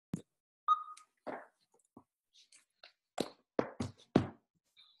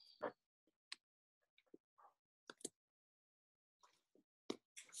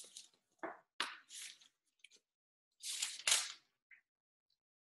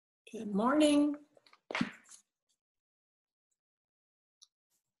Good morning.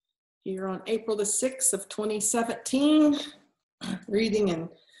 Here on April the 6th of 2017, reading in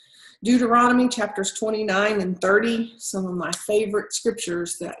Deuteronomy chapters 29 and 30. Some of my favorite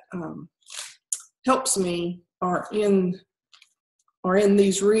scriptures that helps me are in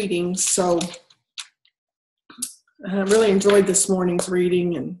these readings. So I really enjoyed this morning's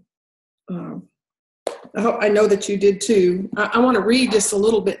reading, and I know that you did too. I want to read just a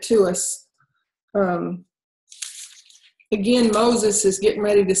little bit to us. Again, Moses is getting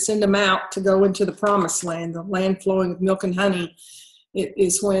ready to send them out to go into the promised land, the land flowing with milk and honey. It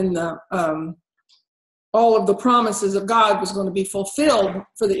is when all of the promises of God was going to be fulfilled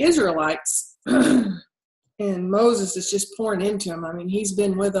for the Israelites. And Moses is just pouring into them. I mean, he's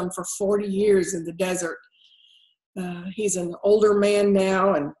been with them for 40 years in the desert. He's an older man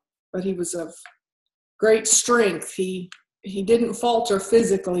now, but he was of great strength. He didn't falter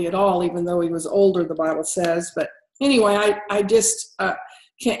physically at all, even though he was older, the Bible says. But anyway, I just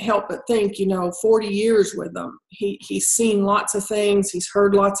can't help but think, 40 years with them. He's seen lots of things. He's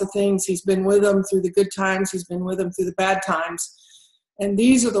heard lots of things. He's been with them through the good times. He's been with them through the bad times. And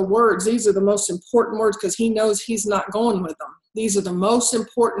these are the words. These are the most important words because he knows he's not going with them. These are the most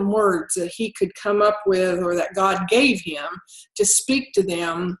important words that he could come up with, or that God gave him to speak to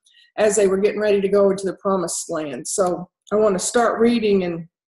them as they were getting ready to go into the promised land. So I want to start reading in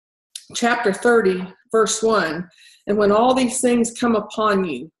chapter 30, verse 1. And when all these things come upon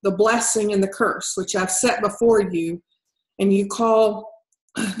you, the blessing and the curse, which I've set before you, and you call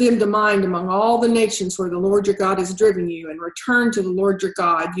them to mind among all the nations where the Lord your God has driven you, and return to the Lord your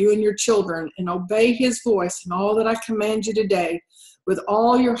God, you and your children, and obey his voice in all that I command you today, with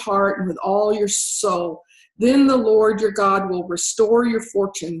all your heart and with all your soul, then the Lord your God will restore your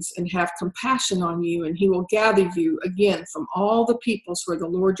fortunes and have compassion on you, and he will gather you again from all the peoples where the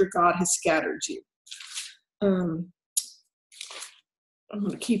Lord your God has scattered you. I'm going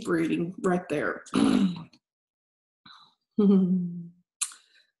to keep reading right there. Find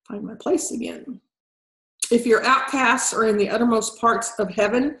my place again. If your outcasts are in the uttermost parts of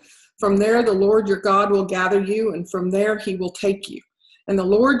heaven, from there the Lord your God will gather you, and from there he will take you. And the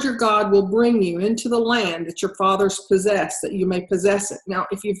Lord your God will bring you into the land that your fathers possessed, that you may possess it. Now,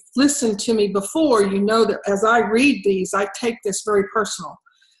 if you've listened to me before, you know that as I read these, I take this very personal.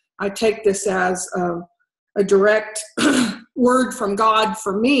 I take this as a direct word from God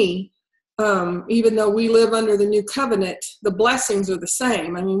for me. Even though we live under the new covenant, the blessings are the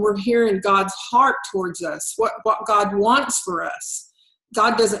same. I mean, we're hearing God's heart towards us, what God wants for us.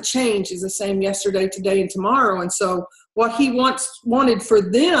 God doesn't change. He's the same yesterday, today, and tomorrow. And so what he wanted for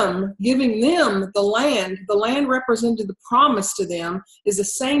them, giving them the land represented the promise to them, is the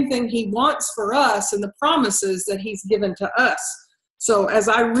same thing he wants for us and the promises that he's given to us. So as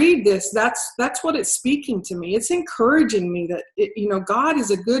I read this, that's what it's speaking to me. It's encouraging me that, God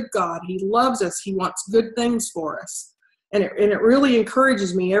is a good God. He loves us. He wants good things for us. And it really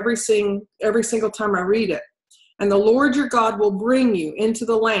encourages me every single time I read it. And the Lord your God will bring you into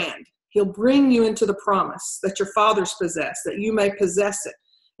the land. He'll bring you into the promise that your fathers possess, that you may possess it.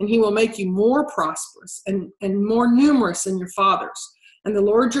 And he will make you more prosperous and more numerous than your fathers. And the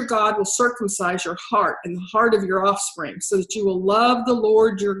Lord your God will circumcise your heart and the heart of your offspring, so that you will love the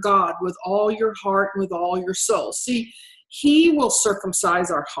Lord your God with all your heart and with all your soul. See, he will circumcise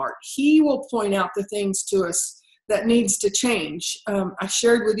our heart. He will point out the things to us that needs to change. I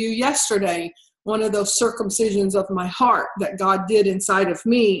shared with you yesterday one of those circumcisions of my heart that God did inside of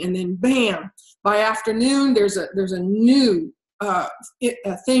me, and then bam, by afternoon there's a new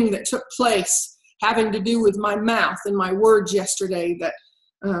thing that took place having to do with my mouth and my words yesterday that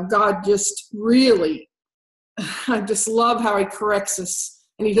God just really, I just love how he corrects us.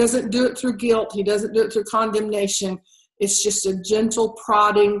 And he doesn't do it through guilt. He doesn't do it through condemnation. It's just a gentle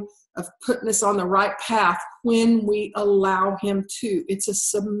prodding of putting us on the right path when we allow him to. It's a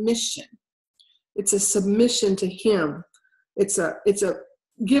submission. It's a submission to him. It's a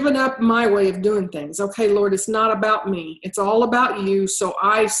giving up my way of doing things. Okay, Lord, it's not about me. It's all about you. So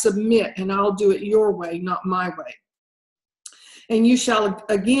I submit, and I'll do it your way, not my way. And you shall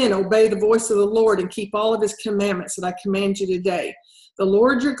again obey the voice of the Lord and keep all of his commandments that I command you today. The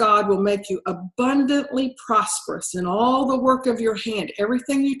Lord your God will make you abundantly prosperous in all the work of your hand.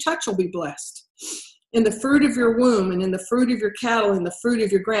 Everything you touch will be blessed. In the fruit of your womb, and in the fruit of your cattle, and the fruit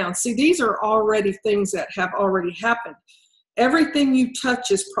of your ground. See, these are already things that have already happened. Everything you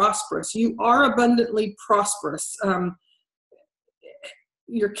touch is prosperous. You are abundantly prosperous.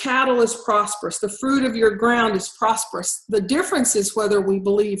 Your cattle is prosperous. The fruit of your ground is prosperous. The difference is whether we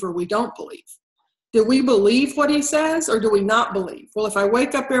believe or we don't believe. Do we believe what he says, or do we not believe? Well, if I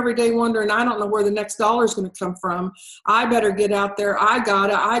wake up every day wondering, I don't know where the next dollar is going to come from, I better get out there, I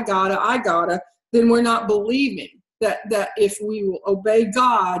gotta, then we're not believing that if we will obey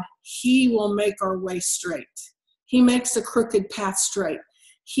God, he will make our way straight. He makes the crooked path straight.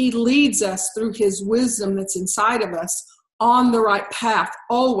 He leads us through his wisdom that's inside of us on the right path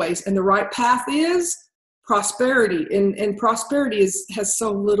always. And the right path is prosperity. And prosperity has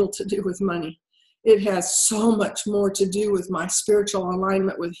so little to do with money. It has so much more to do with my spiritual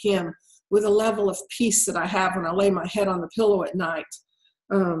alignment with him, with a level of peace that I have when I lay my head on the pillow at night.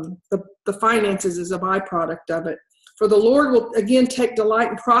 The finances is a byproduct of it. For the Lord will again take delight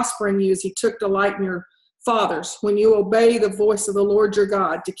in prospering you as he took delight in your fathers, when you obey the voice of the Lord your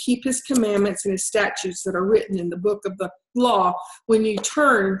God, to keep his commandments and his statutes that are written in the book of the law, when you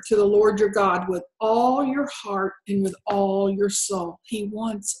turn to the Lord your God with all your heart and with all your soul. He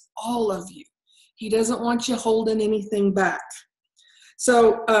wants all of you. He doesn't want you holding anything back.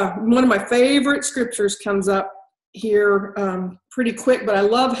 So one of my favorite scriptures comes up here pretty quick, but I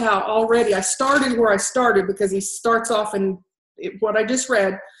love how already I started where I started, because he starts off in what I just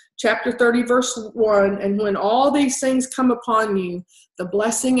read, chapter 30, verse 1, and when all these things come upon you, the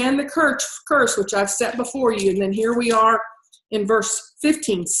blessing and the curse which I've set before you. And then here we are in verse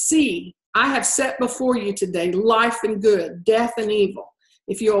 15. See, I have set before you today life and good, death and evil.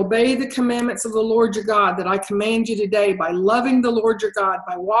 If you obey the commandments of the Lord your God that I command you today, by loving the Lord your God,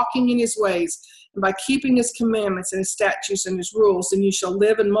 by walking in his ways, and by keeping his commandments and his statutes and his rules, then you shall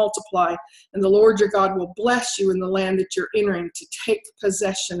live and multiply, and the Lord your God will bless you in the land that you're entering to take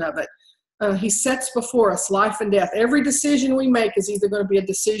possession of it. He sets before us life and death. Every decision we make is either going to be a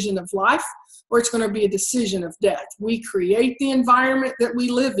decision of life or it's going to be a decision of death. We create the environment that we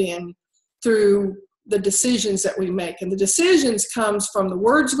live in through the decisions that we make. And the decisions comes from the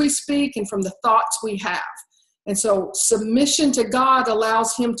words we speak and from the thoughts we have. And so submission to God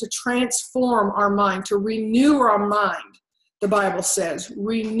allows him to transform our mind, to renew our mind. The Bible says,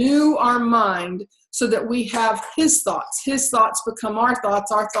 renew our mind so that we have his thoughts. His thoughts become our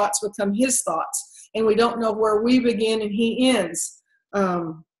thoughts become his thoughts. And we don't know where we begin and he ends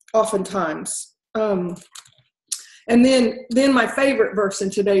oftentimes. And then my favorite verse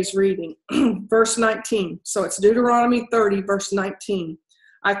in today's reading, verse 19. So it's Deuteronomy 30, verse 19.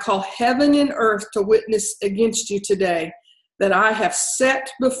 I call heaven and earth to witness against you today that I have set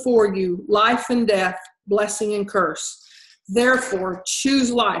before you life and death, blessing and curse. Therefore,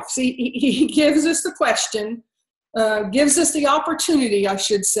 choose life. See, he gives us the question, gives us the opportunity, I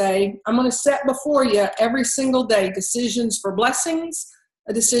should say. I'm going to set before you every single day decisions for blessings,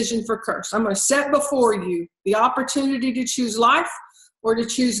 a decision for curse. I'm going to set before you the opportunity to choose life or to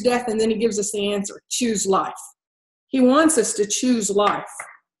choose death, and then he gives us the answer, choose life. He wants us to choose life.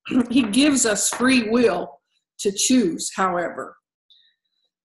 He gives us free will to choose, however.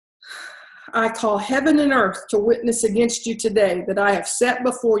 I call heaven and earth to witness against you today that I have set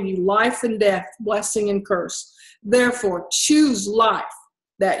before you life and death, blessing and curse. Therefore, choose life,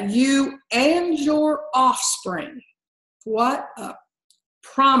 that you and your offspring, what a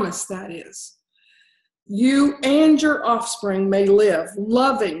promise that is, you and your offspring may live,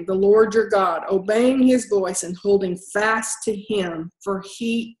 loving the Lord your God, obeying his voice and holding fast to him, for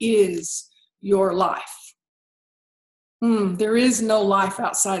he is your life. There is no life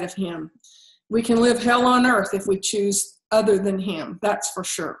outside of him. We can live hell on earth if we choose other than him, that's for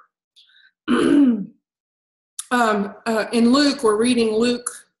sure. In Luke, we're reading Luke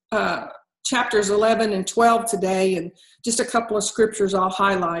chapters 11 and 12 today, and just a couple of scriptures I'll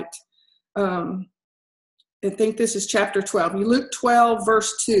highlight. I think this is chapter 12. Luke 12,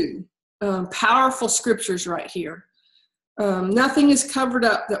 verse 2. Powerful scriptures right here. Nothing is covered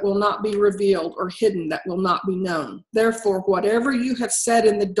up that will not be revealed, or hidden that will not be known. Therefore, whatever you have said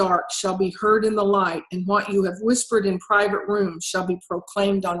in the dark shall be heard in the light, and what you have whispered in private rooms shall be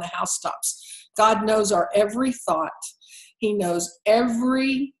proclaimed on the housetops. God knows our every thought. He knows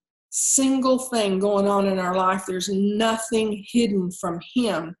every single thing going on in our life. There's nothing hidden from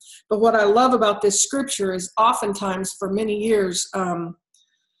him. But what I love about this scripture is oftentimes for many years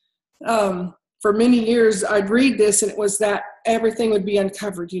I'd read this and it was that everything would be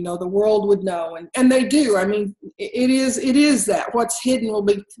uncovered, the world would know. And they do. I mean, it is that what's hidden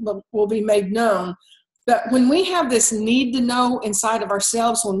will be made known. But when we have this need to know inside of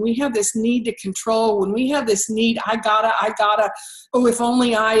ourselves, when we have this need to control, when we have this need, I gotta, oh, if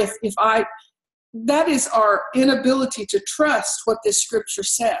only if I, that is our inability to trust what this scripture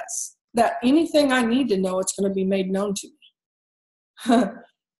says, that anything I need to know, it's going to be made known to me.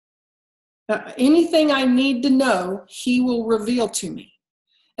 Anything I need to know, he will reveal to me.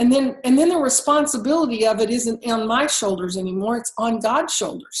 And then the responsibility of it isn't on my shoulders anymore. It's on God's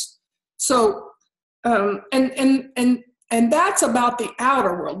shoulders. So, and that's about the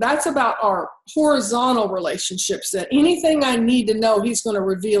outer world. That's about our horizontal relationships, that anything I need to know, he's going to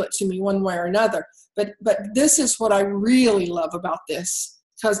reveal it to me one way or another. But this is what I really love about this,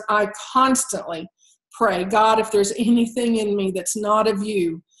 because I constantly pray, God, if there's anything in me that's not of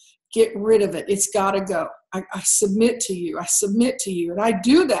you, get rid of it. It's got to go. I submit to you. I submit to you. And I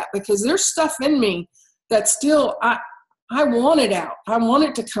do that because there's stuff in me that still, I want it out. I want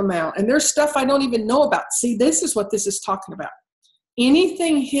it to come out. And there's stuff I don't even know about. See, this is what this is talking about.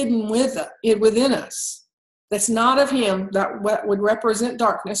 Anything hidden within us that's not of him, that would represent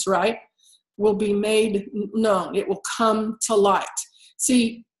darkness, right, will be made known. It will come to light.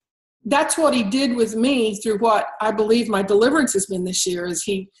 See, that's what he did with me through what I believe my deliverance has been this year, is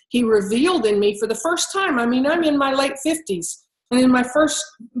he revealed in me for the first time. I mean, I'm in my late 50s. And in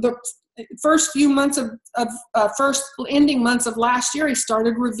the first few months first ending months of last year, he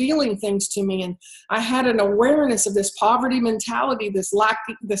started revealing things to me. And I had an awareness of this poverty mentality, this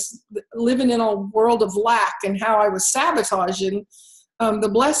living in a world of lack, and how I was sabotaging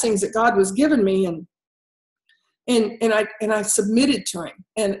the blessings that God was giving me. And I submitted to him,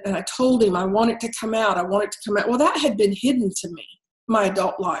 and I told him I want it to come out. I want it to come out. Well, that had been hidden to me my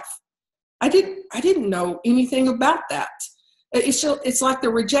adult life. I didn't know anything about that. It's like the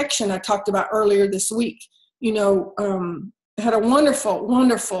rejection I talked about earlier this week. I had a wonderful,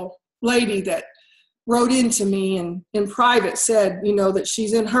 wonderful lady that wrote into me and in private said, that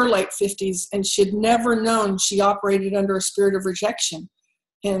she's in her late 50s and she'd never known she operated under a spirit of rejection.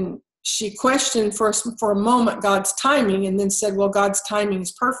 And she questioned for a moment God's timing, and then said, well, God's timing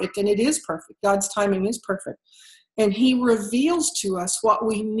is perfect, and it is perfect. God's timing is perfect. And he reveals to us what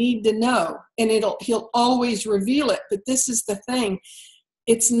we need to know, and he'll always reveal it. But this is the thing.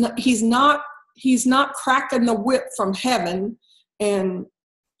 He's not cracking the whip from heaven and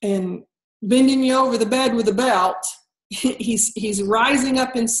bending you over the bed with a belt. He's rising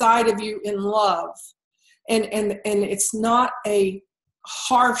up inside of you in love. And it's not a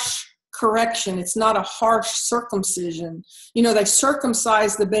harsh correction. It's not a harsh circumcision. They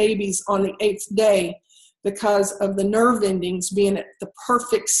circumcise the babies on the 8th day because of the nerve endings being at the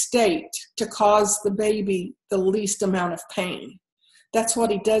perfect state to cause the baby the least amount of pain. That's what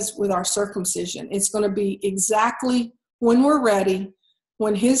he does with our circumcision. It's going to be exactly when we're ready,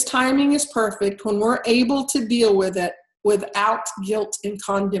 when his timing is perfect, when we're able to deal with it without guilt and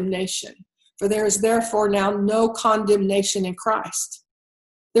condemnation. For there is therefore now no condemnation in Christ.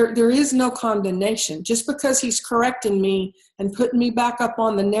 There is no condemnation. Just because he's correcting me and putting me back up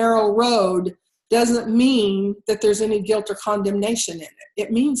on the narrow road doesn't mean that there's any guilt or condemnation in it.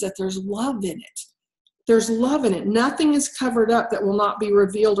 It means that there's love in it. There's love in it. Nothing is covered up that will not be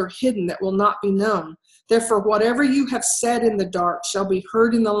revealed, or hidden that will not be known. Therefore, whatever you have said in the dark shall be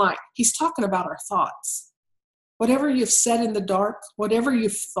heard in the light. He's talking about our thoughts. Whatever you've said in the dark, whatever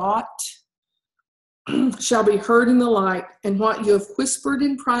you've thought, shall be heard in the light, and what you have whispered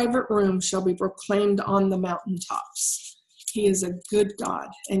in private rooms shall be proclaimed on the mountaintops. He is a good God,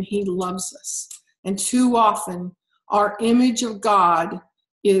 and he loves us. And too often, our image of God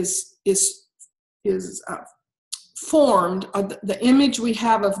is formed. The image we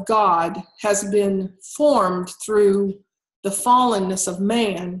have of God has been formed through the fallenness of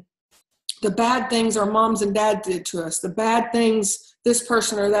man. The bad things our moms and dads did to us, the bad things this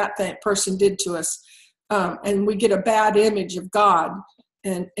person or that person did to us, and we get a bad image of God.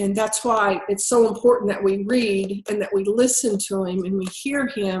 And that's why it's so important that we read and that we listen to him and we hear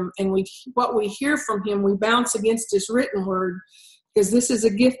him, and what we hear from him, we bounce against his written word, because this is a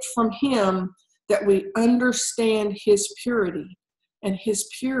gift from him, that we understand his purity. And his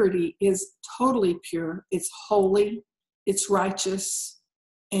purity is totally pure. It's holy, it's righteous,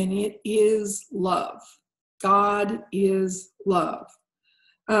 and it is love. God is love.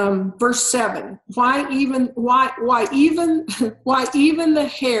 Verse 7, why even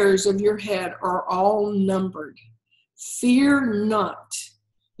the hairs of your head are all numbered. Fear not,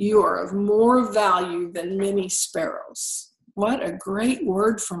 you are of more value than many sparrows. What a great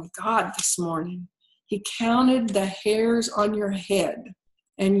word from God this morning. He counted the hairs on your head,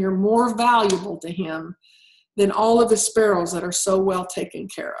 and you're more valuable to him than all of the sparrows that are so well taken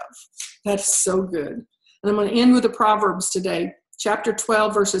care of. That's so good. And I'm going to end with the Proverbs today. Chapter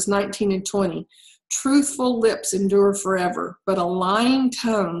 12, verses 19 and 20. Truthful lips endure forever, but a lying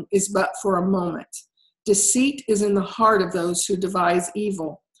tongue is but for a moment. Deceit is in the heart of those who devise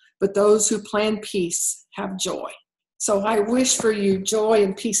evil, but those who plan peace have joy. So I wish for you joy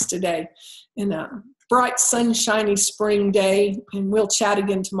and peace today. And bright, sunshiny spring day, and we'll chat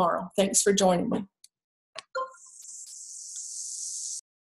again tomorrow. Thanks for joining me.